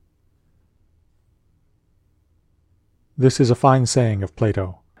This is a fine saying of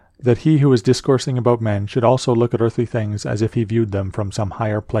Plato, that he who is discoursing about men should also look at earthly things as if he viewed them from some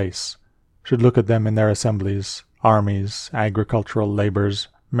higher place, should look at them in their assemblies, armies, agricultural labors,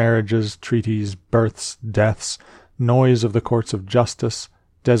 marriages, treaties, births, deaths, noise of the courts of justice,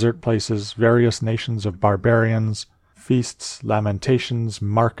 desert places, various nations of barbarians, feasts, lamentations,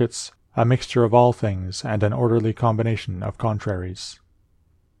 markets, a mixture of all things, and an orderly combination of contraries.